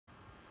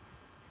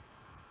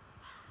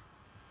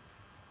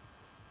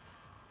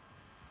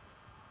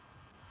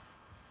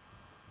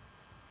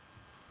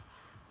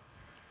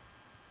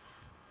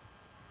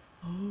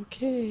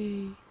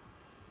okay.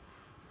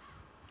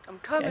 I'm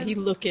coming. Yeah, he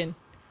looking.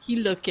 He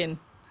looking.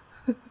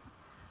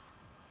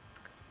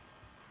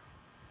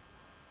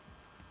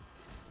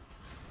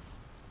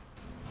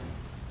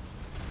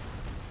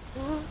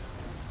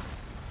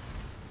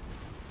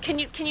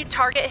 Can you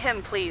target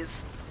him,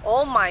 please?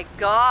 Oh my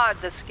god,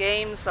 this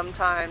game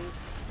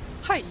sometimes.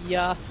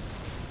 Hiya.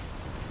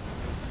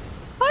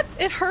 What?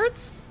 It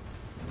hurts?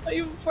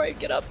 Even before I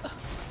get up.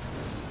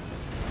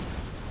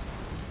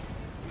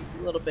 Let's do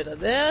a little bit of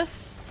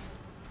this.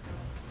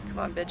 Come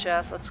on, bitch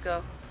ass, let's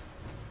go.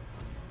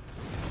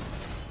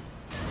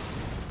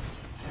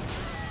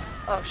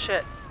 Oh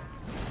shit.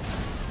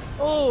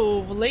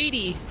 Oh,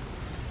 lady.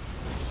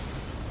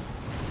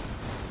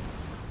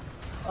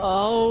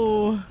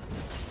 Oh.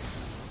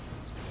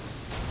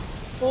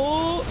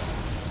 Oh.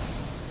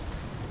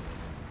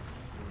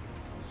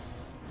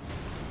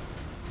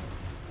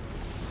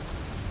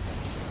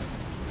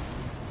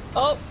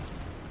 Oh.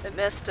 It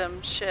missed him,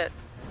 shit.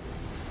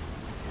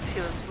 He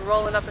was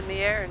rolling up in the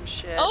air and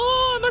shit.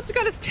 Oh, I must have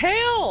got his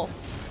tail.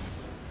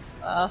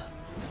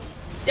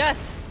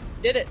 Yes,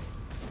 did it.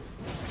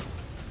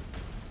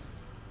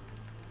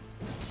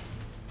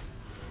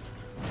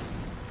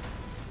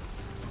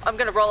 I'm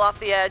gonna roll off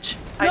the edge.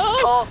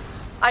 No!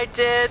 I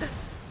did.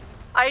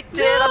 I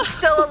did. No! I'm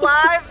still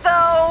alive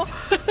though.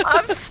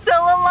 I'm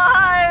still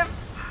alive.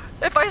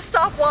 If I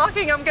stop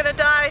walking, I'm gonna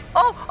die.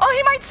 Oh,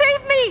 he might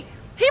save me.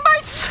 He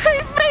might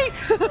save me.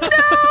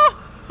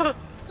 No.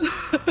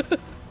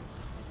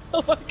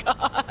 Oh my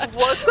god.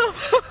 What the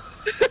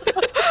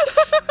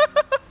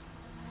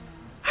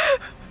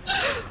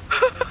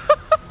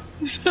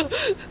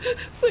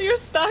so you're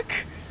stuck?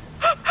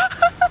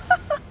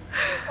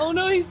 Oh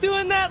no, he's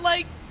doing that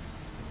like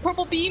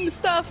purple beam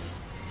stuff.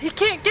 He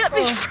can't get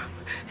me.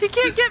 He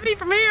can't get me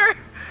from here.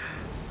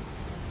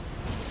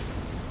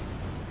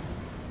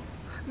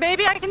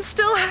 Maybe I can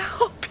still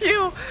help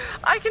you.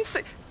 I can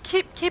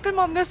keep him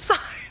on this side.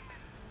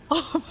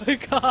 Oh my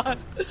god.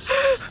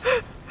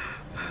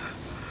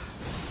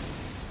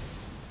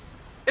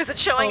 Is it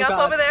showing up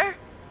God. over there?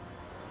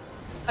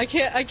 I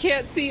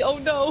can't see. Oh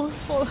no.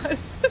 Hold on.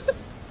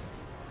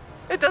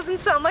 It doesn't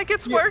sound like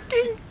it's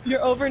working.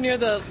 You're over near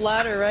the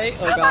ladder, right?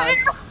 Oh god.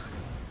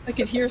 I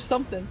could hear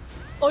something.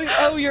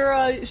 Oh,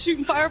 you're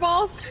shooting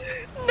fireballs?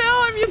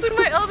 No, I'm using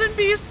my Elden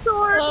Beast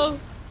sword.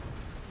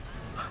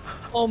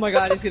 Oh my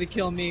god, he's gonna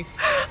kill me.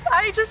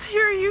 I just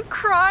hear you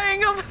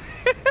crying over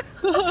there.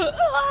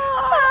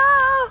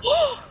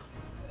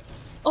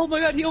 Oh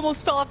my god, he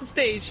almost fell off the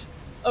stage.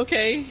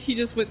 Okay, he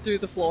just went through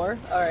the floor.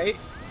 Alright.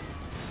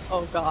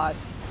 Oh god.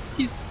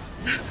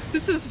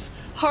 This is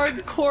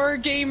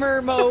hardcore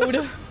gamer mode.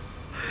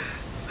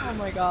 Oh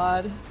my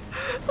god.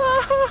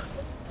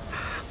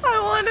 I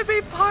want to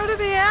be part of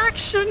the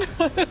action.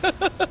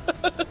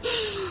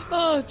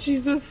 Oh,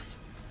 Jesus.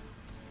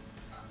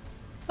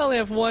 I only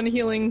have one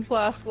healing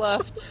flask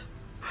left.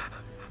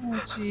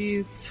 Oh,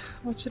 jeez.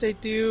 What should I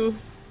do?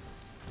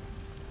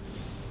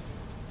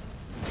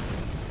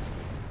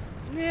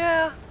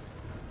 Yeah.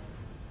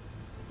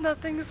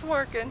 Nothing's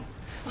working.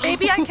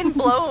 Maybe I can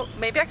blow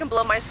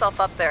myself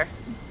up there.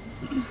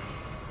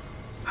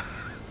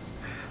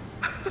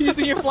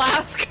 Using your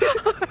flask?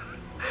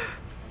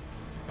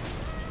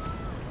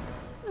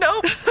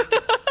 Nope.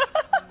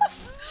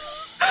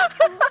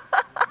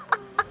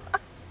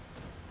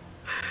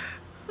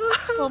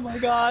 Oh my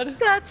god.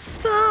 That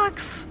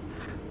sucks.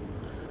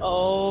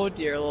 Oh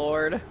dear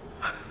lord.